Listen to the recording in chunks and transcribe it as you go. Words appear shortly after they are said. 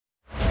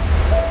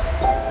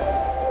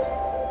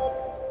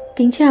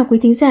Kính chào quý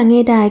thính giả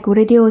nghe đài của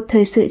Radio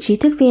Thời sự Trí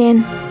thức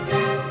VN.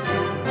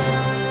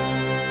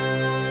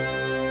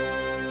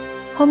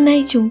 Hôm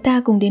nay chúng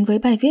ta cùng đến với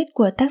bài viết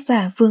của tác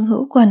giả Vương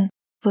Hữu Quần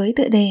với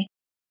tựa đề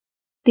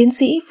Tiến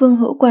sĩ Vương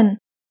Hữu Quần,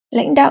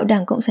 lãnh đạo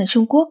Đảng Cộng sản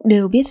Trung Quốc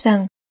đều biết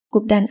rằng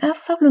cuộc đàn áp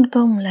Pháp Luân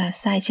Công là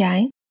sai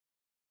trái.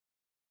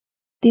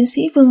 Tiến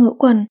sĩ Vương Hữu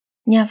Quần,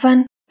 nhà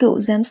văn, cựu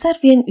giám sát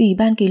viên Ủy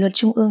ban Kỷ luật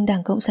Trung ương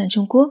Đảng Cộng sản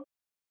Trung Quốc,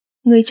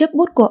 người chấp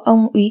bút của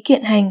ông Úy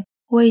Kiện Hành,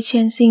 Wei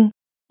Chensing,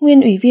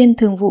 nguyên Ủy viên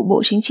Thường vụ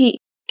Bộ Chính trị,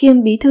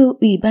 kiêm Bí thư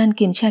Ủy ban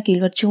Kiểm tra Kỷ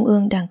luật Trung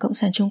ương Đảng Cộng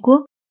sản Trung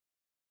Quốc.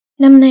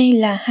 Năm nay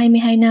là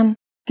 22 năm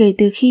kể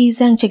từ khi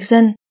Giang Trạch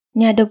Dân,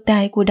 nhà độc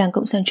tài của Đảng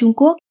Cộng sản Trung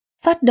Quốc,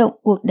 phát động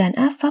cuộc đàn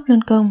áp Pháp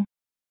Luân Công.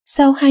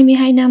 Sau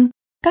 22 năm,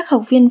 các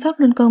học viên Pháp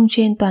Luân Công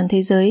trên toàn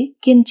thế giới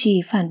kiên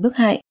trì phản bức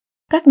hại.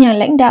 Các nhà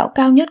lãnh đạo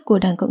cao nhất của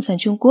Đảng Cộng sản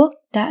Trung Quốc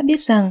đã biết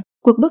rằng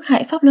cuộc bức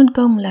hại Pháp Luân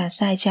Công là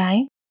sai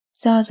trái.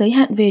 Do giới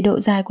hạn về độ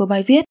dài của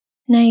bài viết,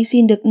 nay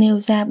xin được nêu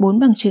ra 4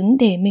 bằng chứng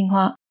để minh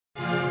họa.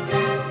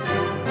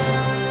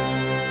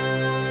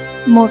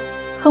 1.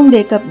 Không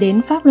đề cập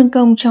đến Pháp Luân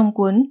Công trong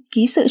cuốn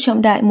Ký sự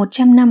trọng đại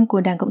 100 năm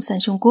của Đảng Cộng sản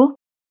Trung Quốc.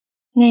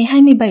 Ngày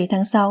 27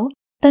 tháng 6,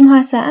 Tân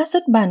Hoa Xã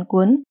xuất bản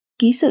cuốn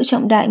Ký sự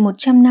trọng đại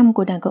 100 năm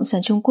của Đảng Cộng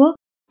sản Trung Quốc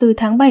từ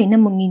tháng 7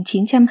 năm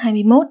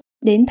 1921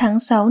 đến tháng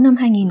 6 năm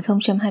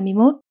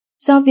 2021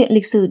 do Viện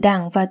Lịch sử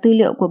Đảng và Tư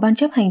liệu của Ban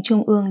chấp hành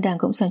Trung ương Đảng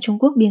Cộng sản Trung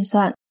Quốc biên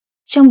soạn.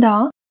 Trong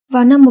đó,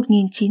 vào năm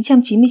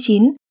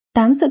 1999,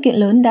 8 sự kiện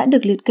lớn đã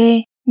được liệt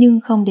kê nhưng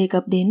không đề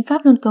cập đến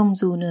Pháp Luân Công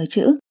dù nửa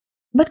chữ.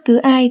 Bất cứ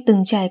ai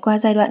từng trải qua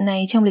giai đoạn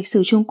này trong lịch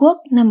sử Trung Quốc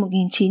năm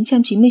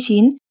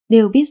 1999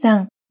 đều biết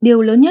rằng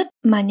điều lớn nhất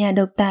mà nhà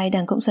độc tài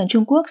Đảng Cộng sản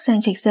Trung Quốc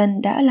Giang Trạch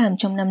Dân đã làm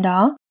trong năm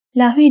đó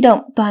là huy động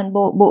toàn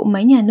bộ bộ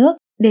máy nhà nước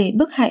để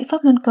bức hại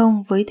Pháp Luân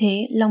Công với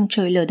thế long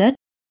trời lở đất.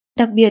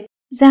 Đặc biệt,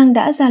 Giang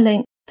đã ra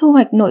lệnh thu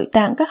hoạch nội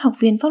tạng các học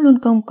viên Pháp Luân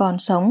Công còn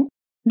sống.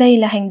 Đây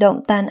là hành động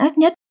tàn ác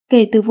nhất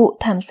kể từ vụ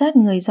thảm sát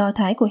người Do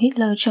Thái của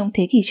Hitler trong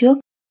thế kỷ trước.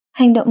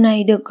 Hành động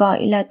này được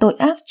gọi là tội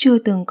ác chưa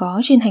từng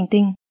có trên hành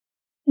tinh.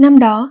 Năm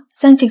đó,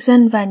 Giang Trạch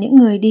Dân và những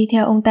người đi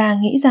theo ông ta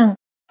nghĩ rằng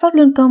Pháp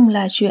Luân Công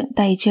là chuyện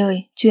tày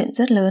trời, chuyện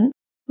rất lớn.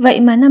 Vậy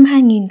mà năm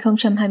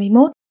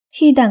 2021,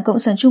 khi Đảng Cộng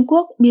sản Trung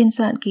Quốc biên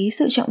soạn ký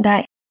sự trọng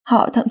đại,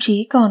 họ thậm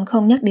chí còn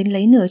không nhắc đến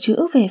lấy nửa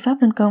chữ về Pháp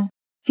Luân Công.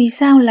 Vì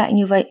sao lại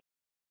như vậy?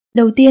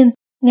 Đầu tiên,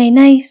 ngày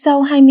nay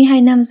sau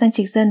 22 năm Giang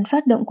Trạch Dân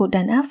phát động cuộc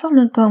đàn áp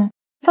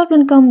Pháp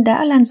Luân Công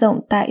đã lan rộng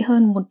tại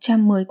hơn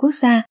 110 quốc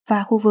gia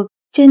và khu vực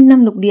trên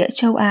 5 lục địa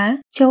châu Á,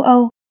 châu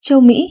Âu,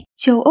 châu Mỹ,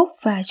 châu Úc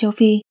và châu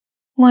Phi.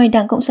 Ngoài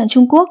Đảng Cộng sản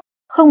Trung Quốc,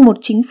 không một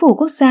chính phủ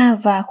quốc gia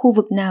và khu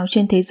vực nào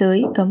trên thế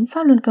giới cấm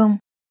Pháp Luân Công.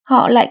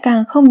 Họ lại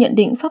càng không nhận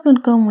định Pháp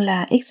Luân Công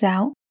là ích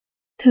giáo.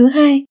 Thứ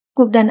hai,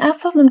 cuộc đàn áp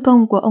Pháp Luân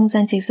Công của ông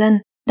Giang Trạch Dân,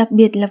 đặc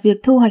biệt là việc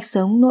thu hoạch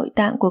sống nội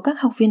tạng của các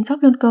học viên Pháp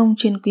Luân Công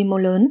trên quy mô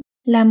lớn,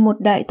 là một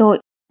đại tội,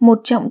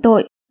 một trọng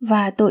tội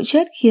và tội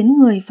chết khiến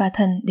người và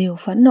thần đều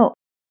phẫn nộ.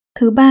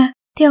 Thứ ba,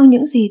 theo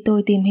những gì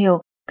tôi tìm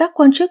hiểu, các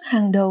quan chức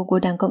hàng đầu của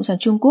Đảng Cộng sản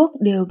Trung Quốc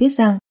đều biết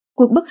rằng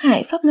cuộc bức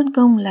hại Pháp Luân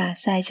Công là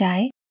sai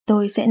trái.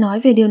 Tôi sẽ nói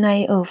về điều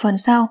này ở phần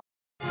sau.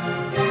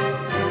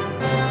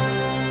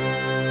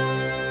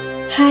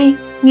 2.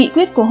 Nghị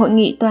quyết của Hội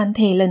nghị toàn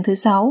thể lần thứ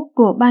 6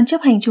 của Ban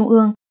chấp hành Trung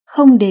ương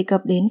không đề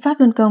cập đến Pháp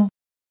Luân Công.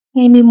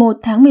 Ngày 11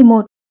 tháng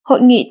 11,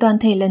 Hội nghị toàn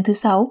thể lần thứ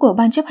 6 của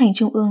Ban chấp hành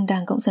Trung ương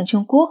Đảng Cộng sản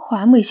Trung Quốc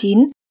khóa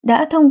 19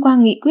 đã thông qua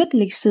nghị quyết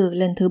lịch sử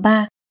lần thứ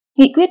 3.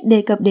 Nghị quyết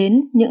đề cập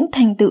đến những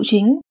thành tựu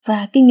chính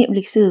và kinh nghiệm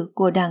lịch sử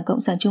của Đảng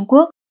Cộng sản Trung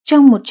Quốc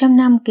trong 100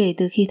 năm kể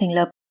từ khi thành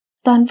lập.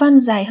 Toàn văn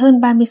dài hơn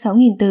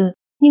 36.000 từ,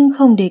 nhưng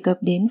không đề cập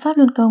đến Pháp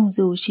Luân Công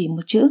dù chỉ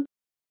một chữ.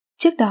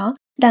 Trước đó,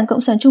 Đảng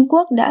Cộng sản Trung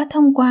Quốc đã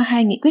thông qua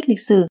 2 nghị quyết lịch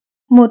sử.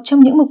 Một trong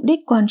những mục đích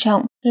quan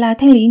trọng là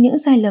thanh lý những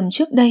sai lầm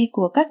trước đây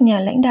của các nhà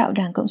lãnh đạo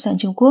Đảng Cộng sản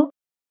Trung Quốc.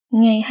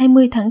 Ngày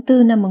 20 tháng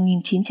 4 năm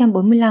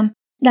 1945,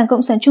 Đảng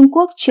Cộng sản Trung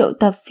Quốc triệu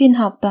tập phiên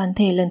họp toàn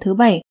thể lần thứ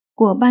 7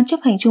 của Ban chấp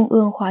hành Trung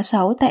ương khóa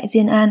 6 tại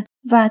Diên An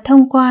và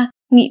thông qua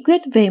nghị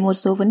quyết về một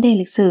số vấn đề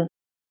lịch sử.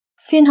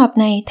 Phiên họp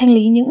này thanh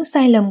lý những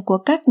sai lầm của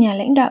các nhà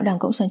lãnh đạo Đảng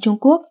Cộng sản Trung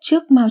Quốc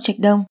trước Mao Trạch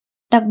Đông,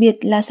 đặc biệt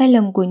là sai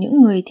lầm của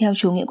những người theo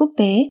chủ nghĩa quốc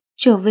tế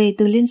trở về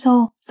từ Liên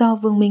Xô do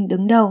Vương Minh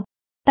đứng đầu.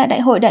 Tại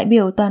Đại hội đại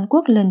biểu toàn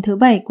quốc lần thứ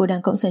 7 của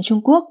Đảng Cộng sản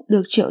Trung Quốc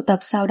được triệu tập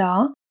sau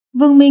đó,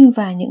 Vương Minh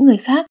và những người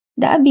khác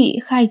đã bị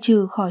khai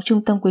trừ khỏi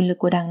trung tâm quyền lực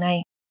của đảng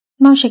này.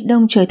 Mao Trạch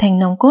Đông trở thành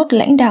nòng cốt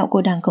lãnh đạo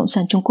của Đảng Cộng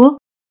sản Trung Quốc.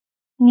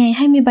 Ngày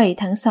 27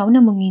 tháng 6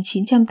 năm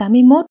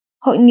 1981,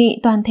 Hội nghị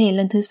toàn thể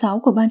lần thứ 6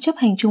 của Ban chấp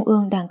hành Trung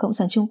ương Đảng Cộng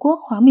sản Trung Quốc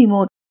khóa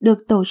 11 được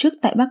tổ chức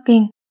tại Bắc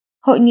Kinh.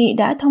 Hội nghị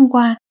đã thông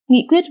qua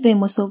nghị quyết về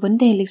một số vấn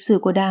đề lịch sử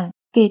của Đảng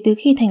kể từ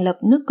khi thành lập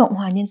nước Cộng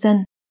hòa Nhân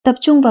dân, tập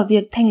trung vào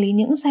việc thanh lý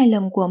những sai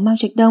lầm của Mao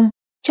Trạch Đông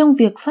trong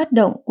việc phát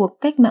động cuộc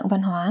cách mạng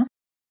văn hóa.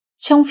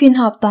 Trong phiên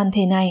họp toàn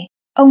thể này,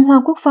 ông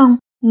Hoa Quốc Phong,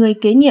 người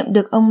kế nhiệm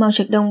được ông Mao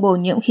Trạch Đông bổ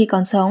nhiệm khi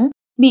còn sống,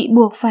 bị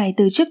buộc phải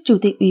từ chức Chủ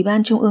tịch Ủy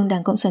ban Trung ương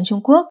Đảng Cộng sản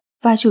Trung Quốc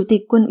và Chủ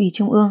tịch Quân ủy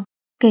Trung ương.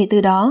 Kể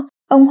từ đó,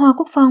 ông Hoa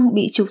Quốc Phong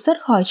bị trục xuất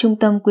khỏi trung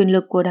tâm quyền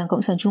lực của Đảng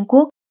Cộng sản Trung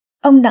Quốc.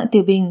 Ông Đặng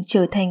Tiểu Bình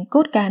trở thành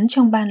cốt cán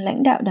trong ban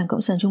lãnh đạo Đảng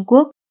Cộng sản Trung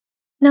Quốc.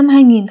 Năm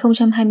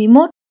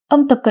 2021,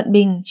 ông Tập Cận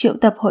Bình triệu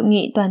tập hội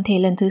nghị toàn thể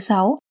lần thứ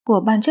 6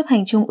 của Ban chấp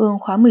hành Trung ương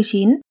khóa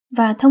 19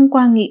 và thông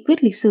qua nghị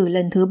quyết lịch sử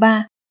lần thứ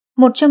 3.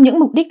 Một trong những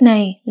mục đích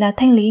này là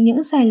thanh lý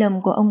những sai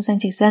lầm của ông Giang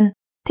Trạch Dân,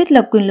 thiết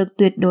lập quyền lực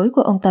tuyệt đối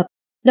của ông Tập,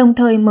 đồng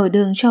thời mở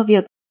đường cho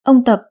việc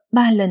ông Tập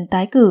 3 lần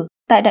tái cử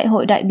tại Đại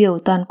hội đại biểu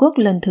toàn quốc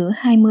lần thứ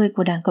 20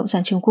 của Đảng Cộng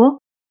sản Trung Quốc.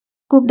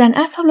 Cuộc đàn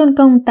áp Pháp Luân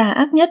Công tà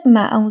ác nhất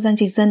mà ông Giang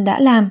Trạch Dân đã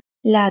làm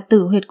là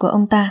tử huyệt của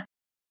ông ta.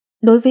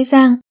 Đối với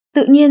Giang,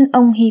 tự nhiên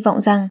ông hy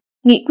vọng rằng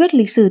nghị quyết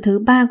lịch sử thứ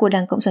 3 của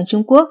Đảng Cộng sản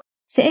Trung Quốc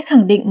sẽ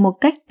khẳng định một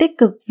cách tích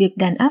cực việc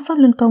đàn áp Pháp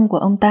Luân Công của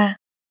ông ta,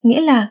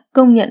 nghĩa là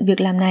công nhận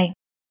việc làm này.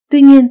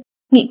 Tuy nhiên,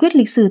 nghị quyết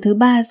lịch sử thứ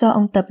 3 do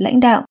ông Tập lãnh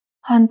đạo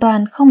hoàn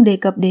toàn không đề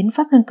cập đến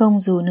Pháp Luân Công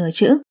dù nửa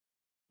chữ.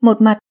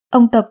 Một mặt,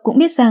 ông Tập cũng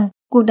biết rằng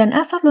cuộc đàn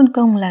áp Pháp Luân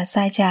Công là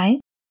sai trái.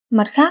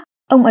 Mặt khác,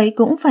 ông ấy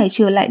cũng phải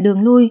trở lại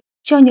đường lui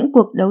cho những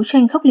cuộc đấu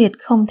tranh khốc liệt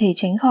không thể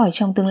tránh khỏi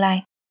trong tương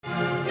lai.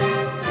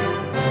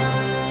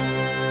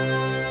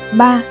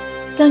 3.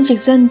 Giang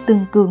Trạch Dân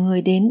từng cử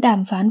người đến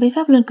đàm phán với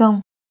Pháp Luân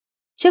Công.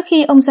 Trước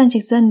khi ông Giang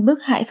Trạch Dân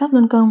bức hại Pháp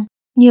Luân Công,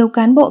 nhiều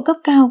cán bộ cấp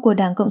cao của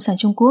Đảng Cộng sản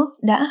Trung Quốc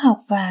đã học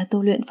và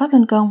tu luyện Pháp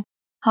Luân Công.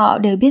 Họ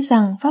đều biết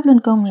rằng Pháp Luân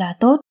Công là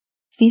tốt.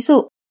 Ví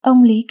dụ,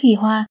 ông Lý Kỳ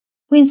Hoa,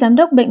 nguyên giám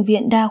đốc Bệnh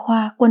viện Đa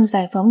khoa Quân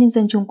Giải phóng Nhân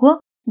dân Trung Quốc,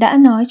 đã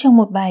nói trong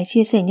một bài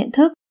chia sẻ nhận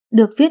thức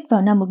được viết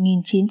vào năm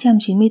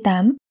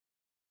 1998.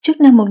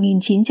 Trước năm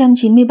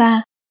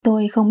 1993,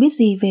 tôi không biết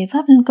gì về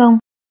Pháp Luân Công,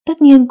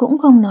 tất nhiên cũng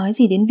không nói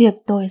gì đến việc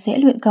tôi sẽ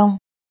luyện công.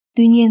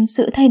 Tuy nhiên,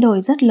 sự thay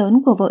đổi rất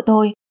lớn của vợ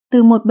tôi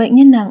từ một bệnh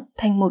nhân nặng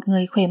thành một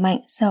người khỏe mạnh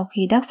sau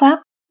khi đắc pháp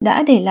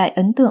đã để lại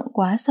ấn tượng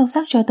quá sâu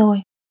sắc cho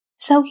tôi.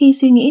 Sau khi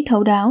suy nghĩ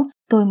thấu đáo,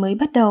 tôi mới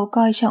bắt đầu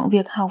coi trọng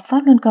việc học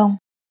Pháp Luân Công.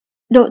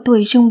 Độ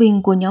tuổi trung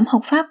bình của nhóm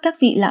học Pháp các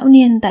vị lão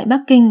niên tại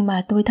Bắc Kinh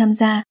mà tôi tham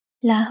gia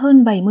là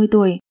hơn 70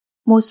 tuổi,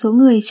 một số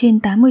người trên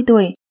 80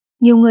 tuổi.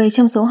 Nhiều người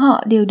trong số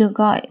họ đều được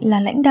gọi là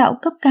lãnh đạo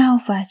cấp cao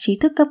và trí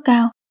thức cấp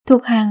cao,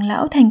 thuộc hàng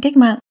lão thành cách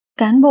mạng,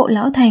 cán bộ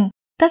lão thành,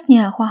 các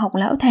nhà khoa học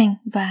lão thành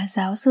và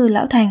giáo sư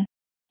lão thành.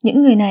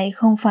 Những người này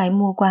không phải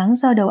mù quáng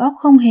do đầu óc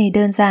không hề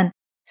đơn giản.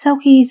 Sau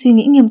khi suy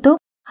nghĩ nghiêm túc,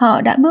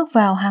 họ đã bước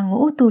vào hàng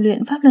ngũ tu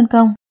luyện Pháp Luân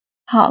Công.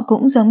 Họ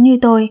cũng giống như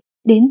tôi,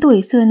 đến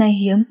tuổi xưa nay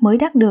hiếm mới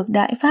đắc được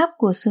đại pháp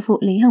của sư phụ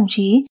Lý Hồng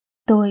Chí.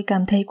 Tôi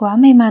cảm thấy quá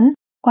may mắn,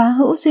 quá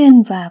hữu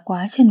duyên và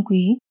quá trân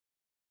quý.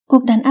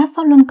 Cuộc đàn áp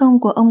Pháp Luân Công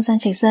của ông Giang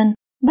Trạch Dân,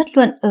 bất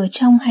luận ở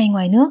trong hay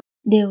ngoài nước,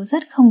 đều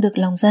rất không được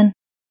lòng dân.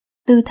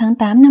 Từ tháng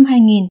 8 năm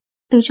 2000,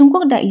 từ Trung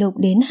Quốc đại lục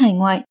đến hải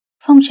ngoại,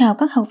 phong trào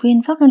các học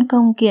viên Pháp Luân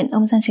Công kiện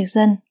ông Giang Trạch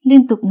Dân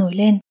liên tục nổi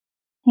lên.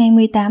 Ngày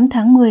 18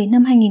 tháng 10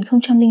 năm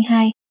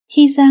 2002,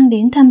 khi Giang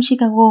đến thăm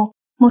Chicago,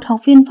 một học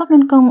viên Pháp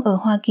Luân Công ở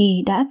Hoa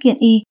Kỳ đã kiện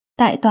y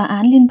tại Tòa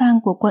án Liên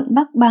bang của quận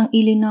Bắc bang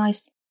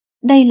Illinois.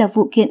 Đây là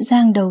vụ kiện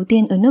Giang đầu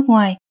tiên ở nước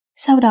ngoài.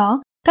 Sau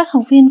đó, các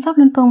học viên Pháp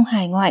Luân Công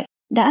hải ngoại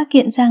đã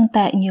kiện Giang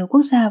tại nhiều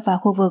quốc gia và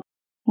khu vực,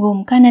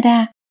 gồm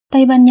Canada,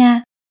 Tây Ban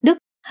Nha, Đức,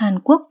 Hàn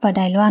Quốc và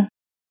Đài Loan.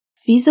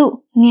 Ví dụ,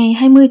 ngày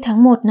 20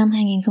 tháng 1 năm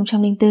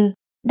 2004,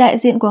 đại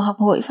diện của Học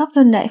hội Pháp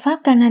Luân Đại Pháp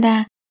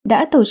Canada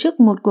đã tổ chức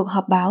một cuộc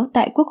họp báo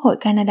tại Quốc hội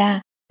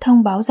Canada,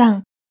 thông báo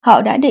rằng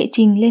họ đã đệ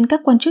trình lên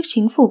các quan chức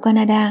chính phủ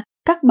Canada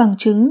các bằng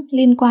chứng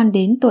liên quan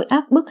đến tội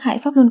ác bức hại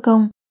Pháp Luân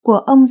Công của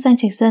ông Giang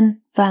Trạch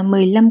Dân và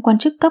 15 quan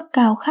chức cấp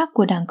cao khác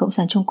của Đảng Cộng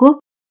sản Trung Quốc.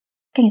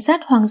 Cảnh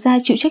sát Hoàng gia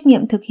chịu trách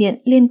nhiệm thực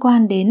hiện liên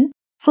quan đến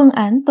phương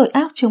án tội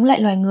ác chống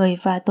lại loài người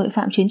và tội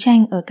phạm chiến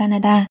tranh ở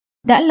Canada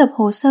đã lập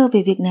hồ sơ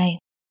về việc này.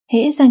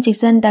 Hễ Giang Trạch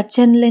Dân đặt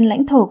chân lên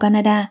lãnh thổ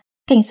Canada,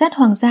 cảnh sát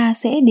Hoàng gia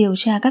sẽ điều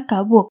tra các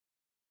cáo buộc.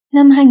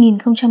 Năm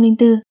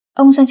 2004,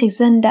 ông Giang Trạch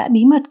Dân đã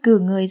bí mật cử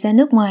người ra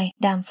nước ngoài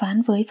đàm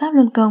phán với Pháp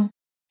Luân Công.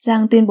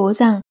 Giang tuyên bố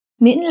rằng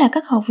miễn là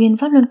các học viên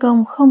Pháp Luân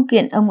Công không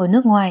kiện ông ở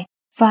nước ngoài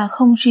và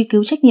không truy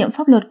cứu trách nhiệm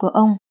pháp luật của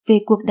ông về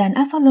cuộc đàn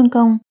áp Pháp Luân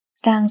Công,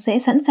 Giang sẽ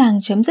sẵn sàng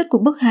chấm dứt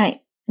cuộc bức hại,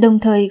 đồng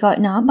thời gọi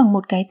nó bằng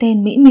một cái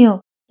tên mỹ miều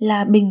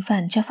là bình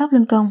phản cho Pháp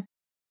Luân Công.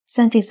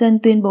 Giang Trạch Dân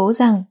tuyên bố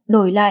rằng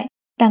đổi lại,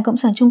 Đảng Cộng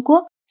sản Trung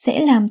Quốc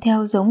sẽ làm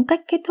theo giống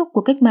cách kết thúc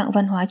của cách mạng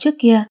văn hóa trước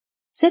kia,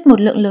 giết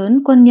một lượng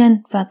lớn quân nhân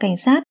và cảnh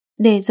sát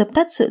để dập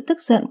tắt sự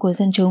tức giận của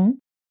dân chúng.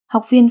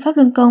 Học viên Pháp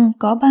Luân Công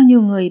có bao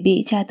nhiêu người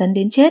bị tra tấn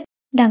đến chết,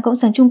 Đảng Cộng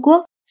sản Trung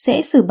Quốc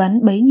sẽ xử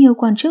bắn bấy nhiêu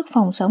quan chức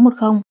phòng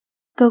 610,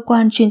 cơ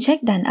quan chuyên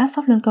trách đàn áp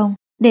Pháp Luân Công,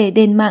 để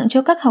đền mạng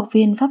cho các học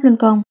viên Pháp Luân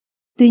Công.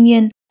 Tuy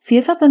nhiên,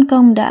 phía Pháp Luân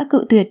Công đã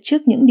cự tuyệt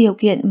trước những điều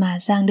kiện mà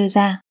Giang đưa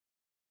ra.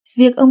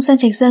 Việc ông Giang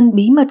Trạch Dân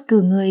bí mật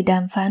cử người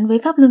đàm phán với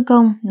Pháp Luân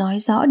Công nói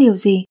rõ điều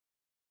gì?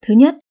 Thứ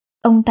nhất,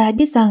 ông ta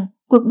biết rằng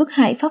cuộc bức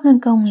hại Pháp Luân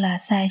Công là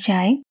sai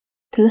trái.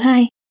 Thứ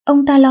hai,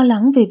 ông ta lo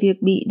lắng về việc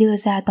bị đưa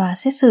ra tòa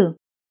xét xử.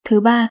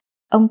 Thứ ba,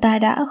 ông ta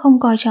đã không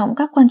coi trọng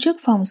các quan chức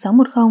phòng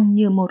 610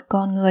 như một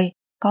con người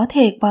có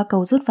thể qua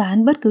cầu rút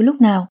ván bất cứ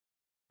lúc nào.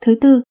 Thứ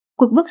tư,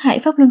 cuộc bức hại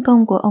Pháp Luân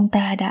Công của ông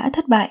ta đã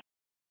thất bại.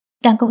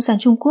 Đảng Cộng sản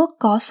Trung Quốc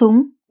có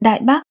súng,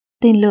 đại bác,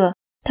 tên lửa,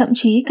 thậm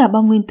chí cả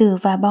bom nguyên tử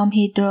và bom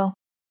hydro.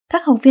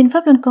 Các học viên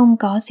Pháp Luân Công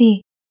có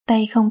gì?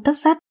 Tay không tấc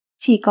sắt,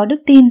 chỉ có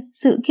đức tin,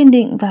 sự kiên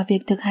định và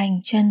việc thực hành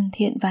chân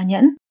thiện và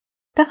nhẫn.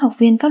 Các học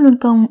viên Pháp Luân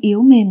Công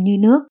yếu mềm như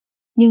nước,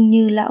 nhưng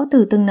như Lão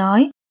Tử từng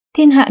nói,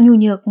 Thiên hạ nhu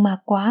nhược mà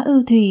quá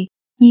ư thủy,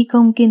 nhi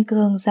công kiên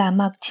cường giả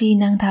mặc chi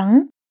năng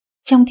thắng.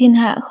 Trong thiên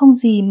hạ không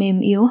gì mềm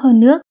yếu hơn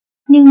nước,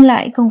 nhưng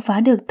lại không phá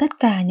được tất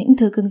cả những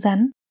thứ cứng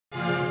rắn.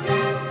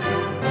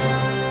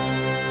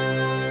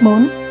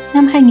 4.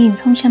 Năm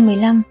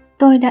 2015,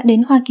 tôi đã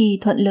đến Hoa Kỳ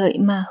thuận lợi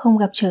mà không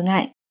gặp trở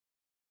ngại.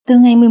 Từ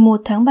ngày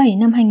 11 tháng 7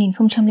 năm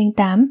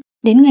 2008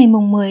 đến ngày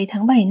 10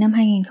 tháng 7 năm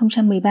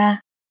 2013,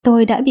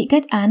 tôi đã bị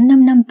kết án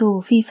 5 năm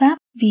tù phi pháp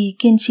vì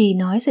kiên trì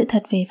nói sự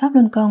thật về Pháp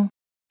Luân Công.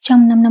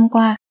 Trong 5 năm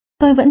qua,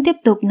 tôi vẫn tiếp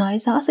tục nói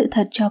rõ sự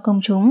thật cho công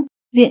chúng,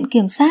 viện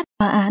kiểm sát,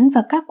 tòa án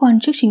và các quan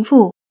chức chính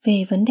phủ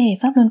về vấn đề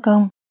Pháp Luân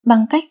Công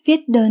bằng cách viết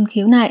đơn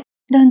khiếu nại,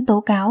 đơn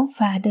tố cáo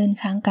và đơn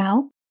kháng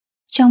cáo.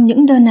 Trong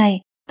những đơn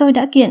này, tôi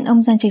đã kiện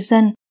ông Giang Trạch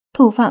Dân,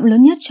 thủ phạm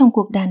lớn nhất trong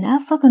cuộc đàn áp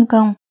Pháp Luân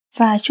Công,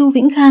 và Chu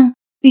Vĩnh Khang,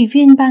 Ủy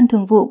viên Ban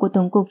Thường vụ của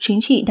Tổng cục Chính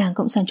trị Đảng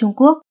Cộng sản Trung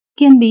Quốc,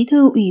 kiêm Bí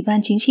thư Ủy ban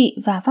Chính trị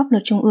và Pháp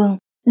luật Trung ương,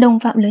 đồng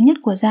phạm lớn nhất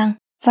của Giang,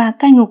 và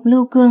cai ngục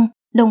Lưu Cương,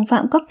 đồng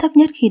phạm cấp thấp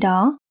nhất khi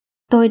đó.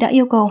 Tôi đã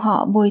yêu cầu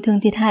họ bồi thường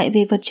thiệt hại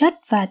về vật chất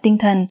và tinh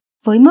thần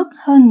với mức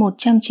hơn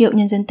 100 triệu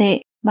nhân dân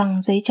tệ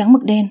bằng giấy trắng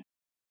mực đen.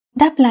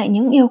 Đáp lại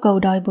những yêu cầu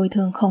đòi bồi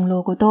thường khổng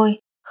lồ của tôi,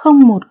 không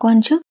một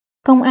quan chức,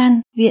 công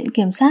an, viện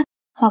kiểm sát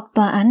hoặc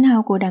tòa án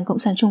nào của Đảng Cộng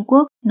sản Trung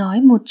Quốc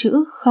nói một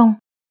chữ không.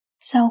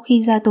 Sau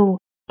khi ra tù,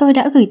 tôi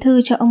đã gửi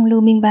thư cho ông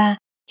Lưu Minh Ba,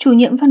 chủ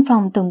nhiệm văn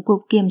phòng Tổng cục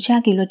Kiểm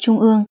tra Kỷ luật Trung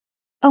ương,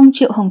 ông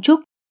Triệu Hồng Trúc,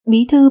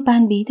 bí thư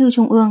Ban Bí thư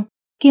Trung ương,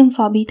 kiêm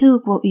phó bí thư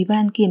của Ủy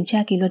ban Kiểm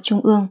tra Kỷ luật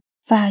Trung ương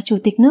và Chủ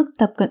tịch nước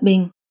Tập Cận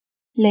Bình.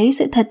 Lấy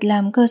sự thật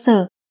làm cơ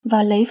sở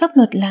và lấy pháp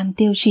luật làm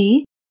tiêu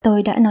chí,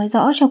 tôi đã nói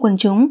rõ cho quần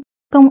chúng,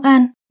 công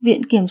an,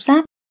 viện kiểm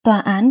sát, tòa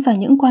án và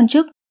những quan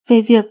chức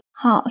về việc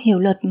họ hiểu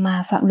luật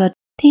mà phạm luật,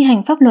 thi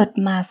hành pháp luật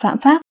mà phạm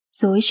pháp,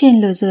 dối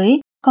trên lừa dưới,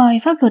 coi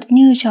pháp luật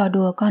như trò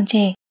đùa con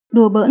trẻ,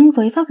 đùa bỡn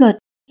với pháp luật,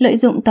 lợi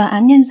dụng tòa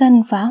án nhân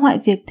dân phá hoại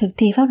việc thực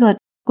thi pháp luật,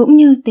 cũng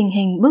như tình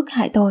hình bức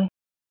hại tôi.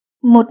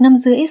 1 năm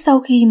rưỡi sau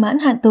khi mãn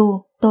hạn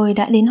tù, tôi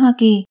đã đến Hoa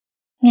Kỳ.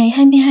 Ngày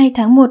 22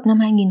 tháng 1 năm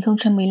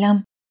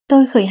 2015,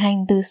 tôi khởi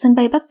hành từ sân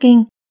bay Bắc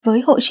Kinh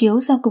với hộ chiếu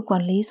do Cục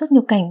Quản lý xuất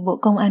nhập cảnh Bộ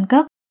Công an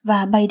cấp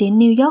và bay đến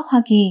New York,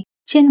 Hoa Kỳ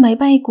trên máy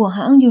bay của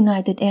hãng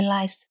United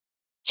Airlines.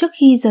 Trước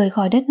khi rời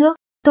khỏi đất nước,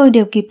 tôi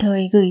đều kịp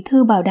thời gửi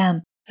thư bảo đảm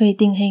về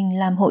tình hình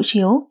làm hộ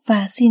chiếu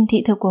và xin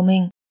thị thực của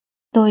mình.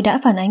 Tôi đã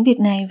phản ánh việc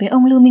này với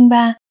ông Lưu Minh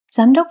Ba,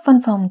 Giám đốc Văn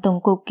phòng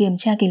Tổng cục Kiểm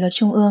tra Kỷ luật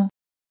Trung ương,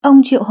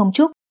 ông Triệu Hồng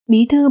Trúc,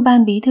 Bí thư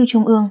Ban Bí thư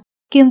Trung ương,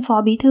 kiêm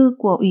phó bí thư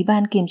của Ủy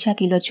ban Kiểm tra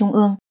Kỷ luật Trung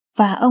ương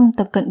và ông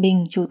Tập Cận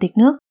Bình, Chủ tịch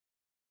nước.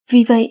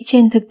 Vì vậy,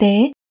 trên thực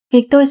tế,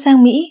 việc tôi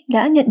sang Mỹ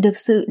đã nhận được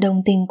sự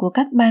đồng tình của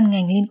các ban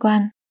ngành liên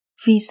quan.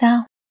 Vì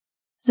sao?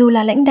 Dù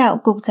là lãnh đạo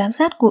Cục Giám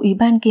sát của Ủy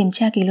ban Kiểm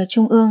tra Kỷ luật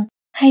Trung ương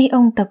hay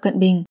ông Tập Cận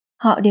Bình,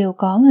 họ đều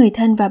có người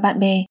thân và bạn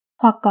bè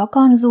hoặc có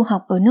con du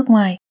học ở nước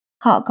ngoài.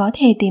 Họ có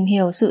thể tìm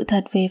hiểu sự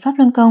thật về Pháp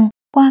Luân Công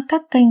qua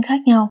các kênh khác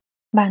nhau.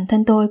 Bản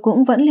thân tôi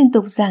cũng vẫn liên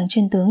tục giảng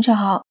chân tướng cho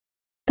họ.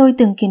 Tôi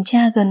từng kiểm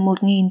tra gần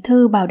 1.000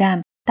 thư bảo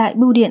đảm tại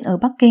bưu điện ở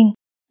Bắc Kinh,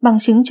 bằng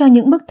chứng cho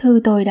những bức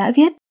thư tôi đã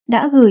viết,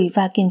 đã gửi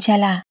và kiểm tra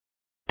là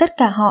tất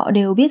cả họ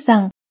đều biết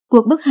rằng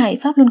cuộc bức hại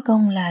Pháp Luân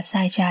Công là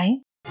sai trái.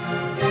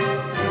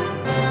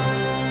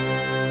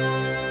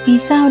 Vì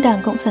sao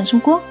Đảng Cộng sản Trung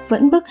Quốc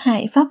vẫn bức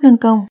hại Pháp Luân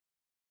Công?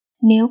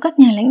 Nếu các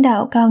nhà lãnh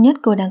đạo cao nhất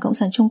của Đảng Cộng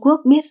sản Trung Quốc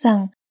biết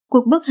rằng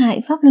cuộc bức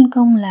hại Pháp Luân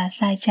Công là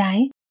sai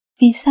trái,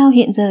 vì sao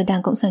hiện giờ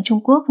Đảng Cộng sản Trung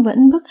Quốc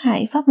vẫn bức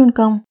hại Pháp Luân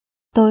Công?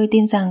 Tôi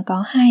tin rằng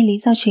có 2 lý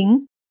do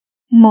chính.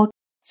 1.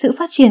 Sự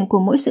phát triển của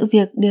mỗi sự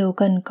việc đều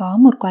cần có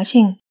một quá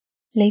trình.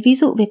 Lấy ví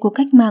dụ về cuộc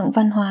cách mạng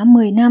văn hóa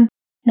 10 năm,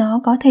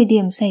 nó có thời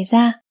điểm xảy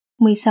ra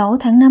 16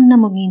 tháng 5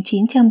 năm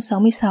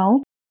 1966,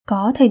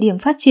 có thời điểm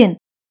phát triển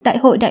Đại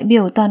hội đại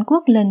biểu toàn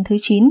quốc lần thứ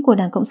 9 của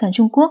Đảng Cộng sản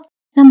Trung Quốc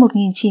năm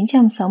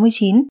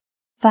 1969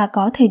 và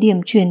có thời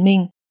điểm chuyển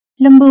mình.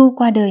 Lâm Bưu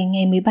qua đời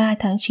ngày 13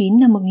 tháng 9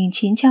 năm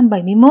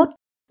 1971,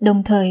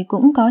 đồng thời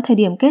cũng có thời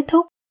điểm kết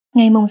thúc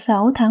ngày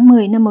 6 tháng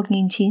 10 năm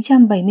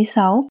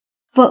 1976.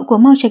 Vợ của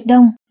Mao Trạch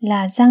Đông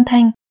là Giang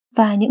Thanh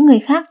và những người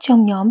khác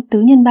trong nhóm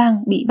Tứ Nhân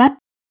Bang bị bắt.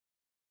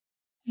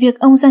 Việc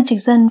ông Giang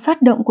Trạch Dân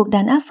phát động cuộc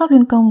đàn áp Pháp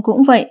Luân Công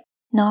cũng vậy,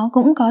 nó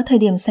cũng có thời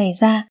điểm xảy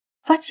ra,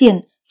 phát triển,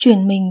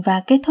 chuyển mình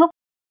và kết thúc.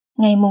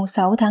 Ngày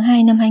 6 tháng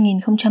 2 năm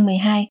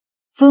 2012,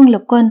 Vương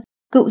Lập Quân,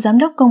 cựu giám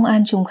đốc công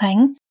an Trùng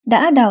Khánh,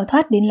 đã đào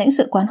thoát đến lãnh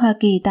sự quán Hoa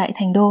Kỳ tại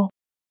Thành Đô.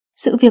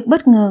 Sự việc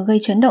bất ngờ gây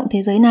chấn động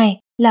thế giới này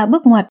là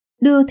bước ngoặt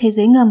đưa thế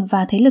giới ngầm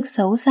và thế lực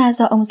xấu xa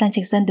do ông Giang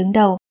Trạch Dân đứng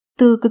đầu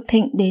từ cực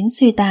thịnh đến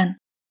suy tàn.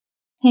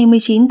 Ngày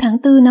 19 tháng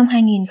 4 năm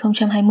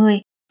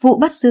 2020, vụ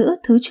bắt giữ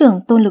Thứ trưởng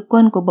Tôn Lực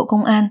Quân của Bộ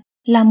Công an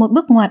là một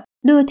bước ngoặt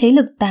đưa thế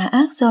lực tà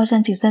ác do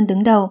Giang Trạch Dân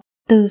đứng đầu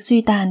từ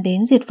suy tàn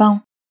đến diệt vong.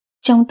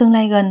 Trong tương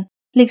lai gần,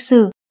 lịch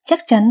sử chắc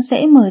chắn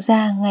sẽ mở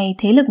ra ngày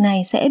thế lực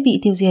này sẽ bị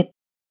tiêu diệt.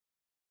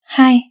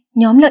 2.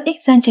 Nhóm lợi ích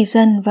Giang Trạch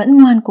Dân vẫn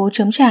ngoan cố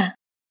chống trả.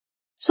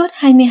 Suốt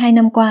 22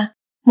 năm qua,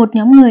 một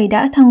nhóm người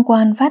đã thăng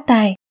quan phát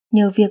tài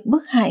nhờ việc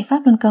bức hại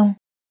Pháp Luân Công.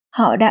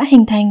 Họ đã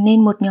hình thành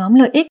nên một nhóm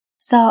lợi ích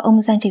do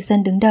ông Giang Trạch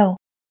Dân đứng đầu.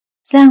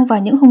 Giang và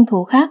những hung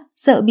thủ khác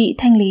sợ bị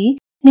thanh lý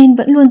nên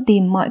vẫn luôn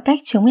tìm mọi cách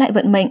chống lại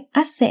vận mệnh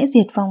ắt sẽ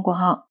diệt vong của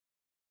họ.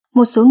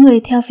 một số người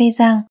theo phe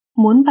Giang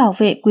muốn bảo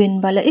vệ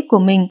quyền và lợi ích của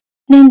mình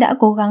nên đã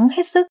cố gắng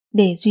hết sức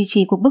để duy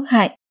trì cuộc bức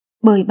hại,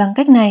 bởi bằng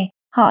cách này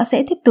họ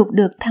sẽ tiếp tục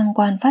được thăng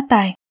quan phát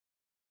tài.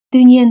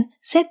 Tuy nhiên,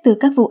 xét từ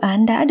các vụ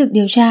án đã được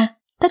điều tra,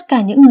 tất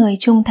cả những người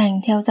trung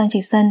thành theo Giang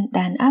Trạch Dân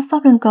đàn áp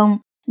Pháp Luân Công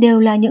đều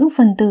là những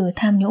phần tử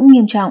tham nhũng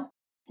nghiêm trọng,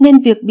 nên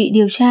việc bị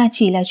điều tra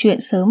chỉ là chuyện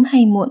sớm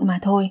hay muộn mà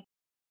thôi.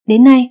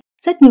 Đến nay,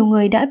 rất nhiều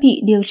người đã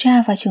bị điều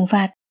tra và trừng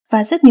phạt,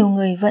 và rất nhiều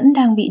người vẫn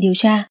đang bị điều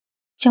tra.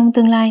 Trong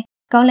tương lai,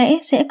 có lẽ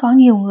sẽ có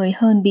nhiều người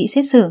hơn bị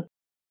xét xử.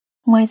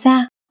 Ngoài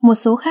ra, một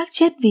số khác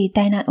chết vì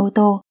tai nạn ô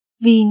tô,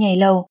 vì nhảy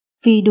lầu,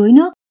 vì đuối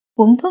nước,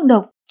 uống thuốc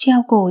độc,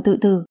 treo cổ tự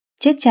tử,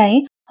 chết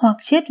cháy hoặc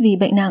chết vì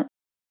bệnh nặng.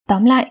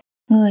 Tóm lại,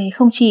 người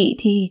không trị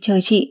thì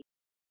trời trị.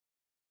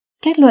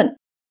 Kết luận,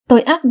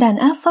 tội ác đàn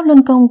áp Pháp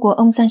Luân Công của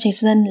ông Giang Trạch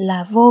Dân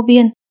là vô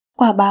biên,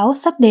 quả báo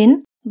sắp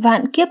đến,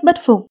 vạn kiếp bất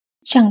phục,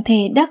 chẳng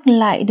thể đắc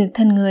lại được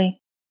thân người.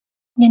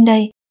 Nhân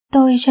đây,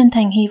 tôi chân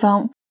thành hy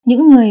vọng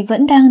những người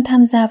vẫn đang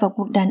tham gia vào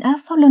cuộc đàn áp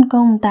Pháp Luân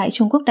Công tại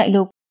Trung Quốc đại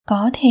lục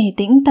có thể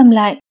tĩnh tâm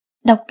lại,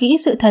 đọc kỹ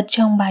sự thật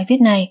trong bài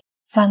viết này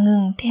và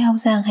ngừng theo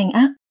Giang hành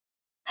ác.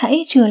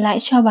 Hãy trở lại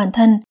cho bản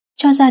thân,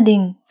 cho gia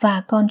đình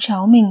và con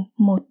cháu mình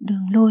một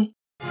đường lui.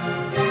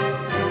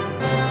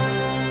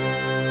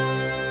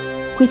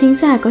 Quý thính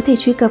giả có thể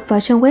truy cập vào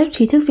trang web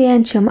trí thức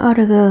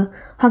vn.org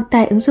hoặc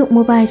tải ứng dụng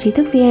mobile Trí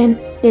thức VN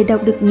để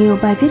đọc được nhiều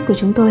bài viết của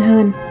chúng tôi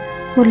hơn.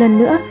 Một lần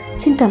nữa,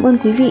 xin cảm ơn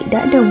quý vị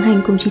đã đồng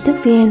hành cùng Trí thức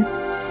VN.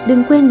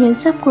 Đừng quên nhấn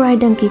subscribe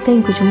đăng ký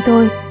kênh của chúng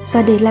tôi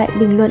và để lại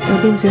bình luận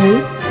ở bên dưới.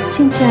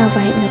 Xin chào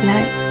và hẹn gặp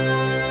lại!